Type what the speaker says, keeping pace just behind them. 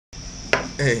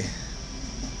Hey,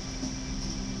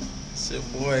 it's your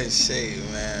boy Shay,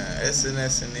 man.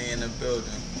 SNS in the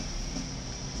building.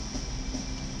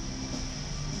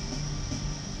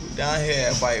 We down here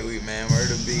at Bite Week, man.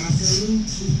 Myrtle Beach,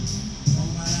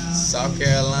 South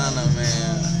Carolina,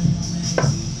 man.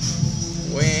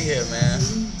 We in here, man.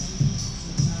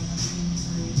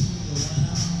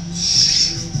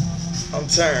 I'm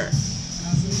turned.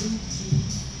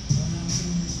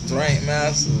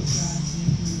 TheDrankMasters.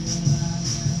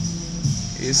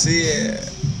 You see it?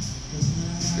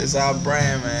 This our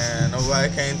brand, man. Nobody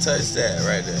can't touch that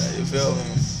right there. You feel me?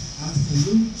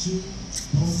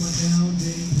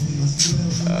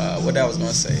 What I was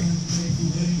gonna say?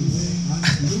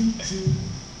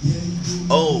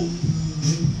 Oh,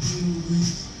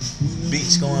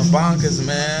 beach going bonkers,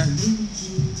 man.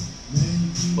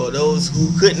 For those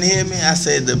who couldn't hear me, I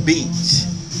said the beach.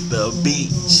 The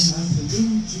beach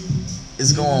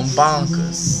is going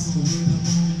bonkers.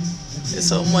 There's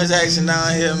so much action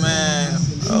down here, man.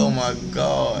 Oh my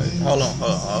God. Hold on.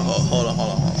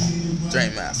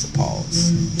 DrankMaster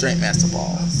pause. DrankMaster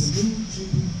pause.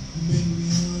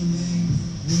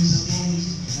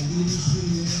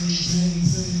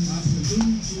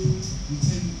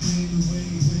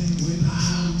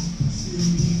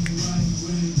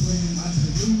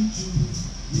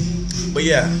 But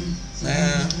yeah,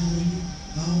 man.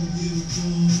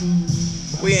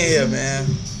 We in here, man.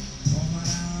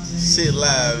 Shit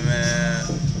live, man.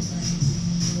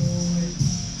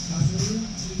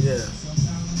 Yeah.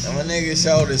 And my nigga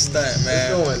showed his stunt,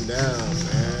 man. It's going down,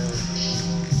 man.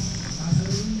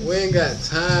 We ain't got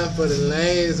time for the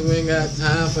lanes. We ain't got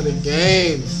time for the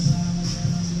games.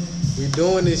 We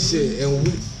doing this shit. And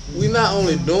we not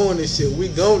only doing this shit, we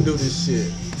gon' do this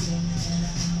shit.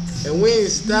 And we ain't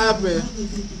stopping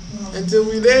until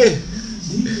we there.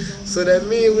 So that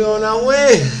means we on our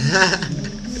way.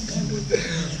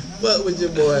 Fuck with your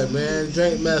boy, man.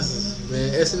 DrankMasters,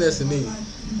 man. SNS and E.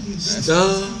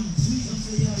 Stun,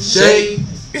 Shay,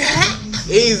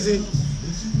 Easy.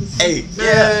 Hey, man.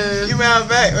 Yeah, you man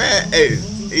back, man. Hey,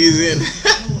 Easy.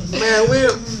 Man,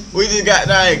 we just got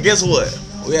down here. Guess what?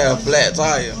 We have a flat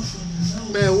tire.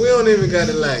 Man, we don't even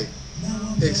gotta like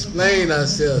explain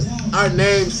ourselves. Our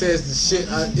name says the shit.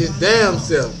 It's damn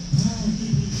self.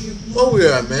 What we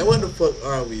are, man? What the fuck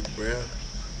are we, bruh?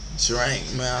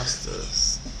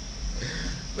 DrankMasters.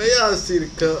 Man, y'all see the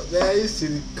cup, man. You see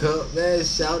the cup, man.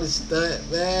 Shout it stunt,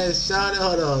 man. Shout it,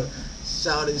 hold on.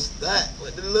 Shout it stunt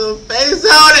with the little face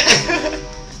on it.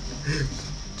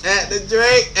 At the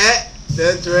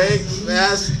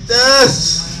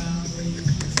DrankMasters.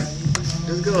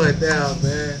 It's going down,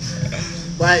 man.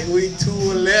 Bike week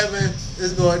 211.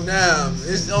 It's going down.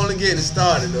 It's only getting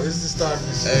started, though. It's the start of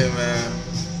the shit. Hey, man.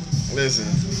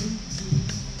 Listen.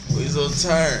 We so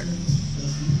tired.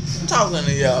 I'm talking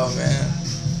to y'all, man.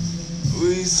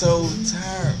 We so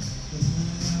tired.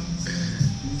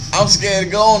 I'm scared to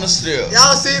go on the strip.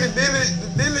 Y'all see the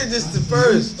dilly just the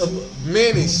first of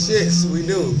many shits we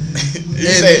do.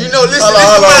 Say, you know, listen to what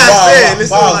I said.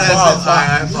 Listen to what I said.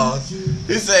 Alright, pause.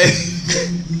 He say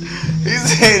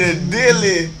the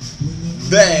dilly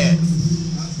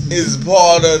dance is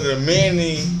part of the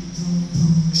many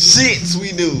shits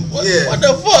we do. What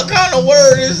the fuck kind of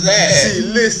word is that? See,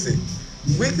 listen.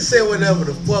 We can say whatever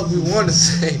the fuck we want to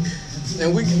say.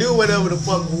 And we can do whatever the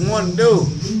fuck we want to do.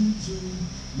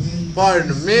 Part of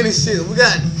the many shits. We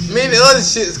got many other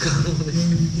shits coming.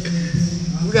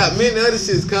 We got many other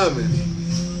shits coming.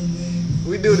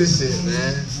 We do this shit,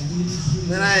 man.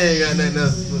 Man, I ain't got nothing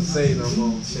else to say no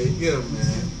more. Shit, get him,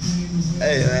 man.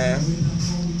 Hey, man.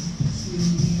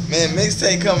 Man,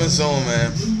 mixtape coming soon,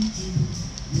 man.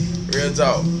 Real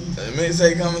talk.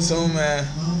 Mixtape coming soon, man.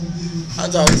 I'm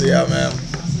talking to y'all, man.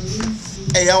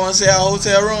 Hey, y'all want to see our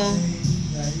hotel room?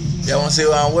 Y'all want to see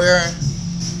what I'm wearing?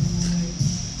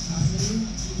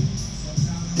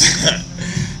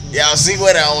 Y'all see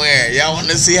what I'm wearing? Y'all want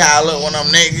to see how I look when I'm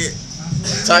naked?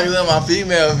 Talking to my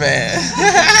female fan.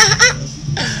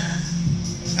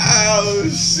 Oh,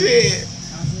 shit.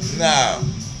 Nah.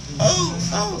 Oh,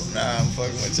 nah, I'm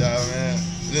fucking with y'all, man.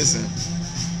 Listen.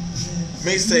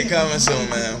 Mixtape coming soon,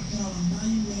 man.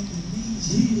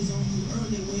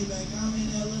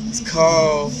 It's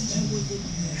called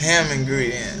Ham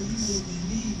Ingredients.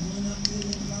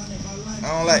 I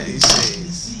don't like these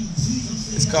shades.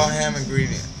 It's called Ham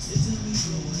Ingredients.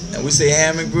 And we say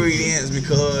ham ingredients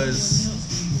because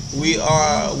we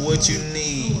are what you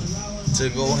need to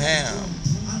go ham.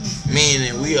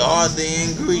 Meaning we are the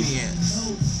ingredients.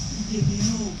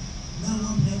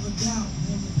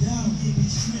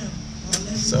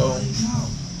 So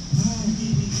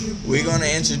We're gonna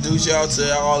introduce y'all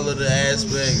to all of the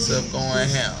aspects of going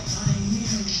ham.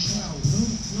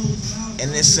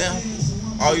 And it's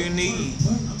simple. All you need,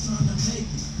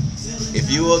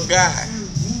 if you a guy,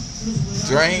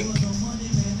 drink,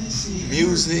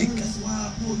 music,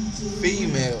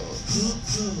 females.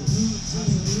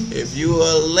 If you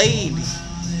a lady,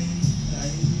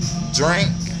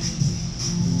 drink,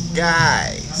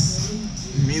 guys,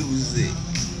 music.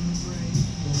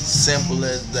 Simple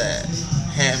as that.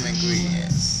 Ham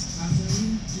ingredients.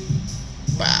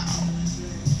 Wow.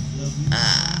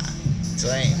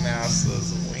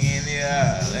 TheDrankMasters. We in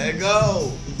here. Let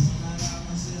go.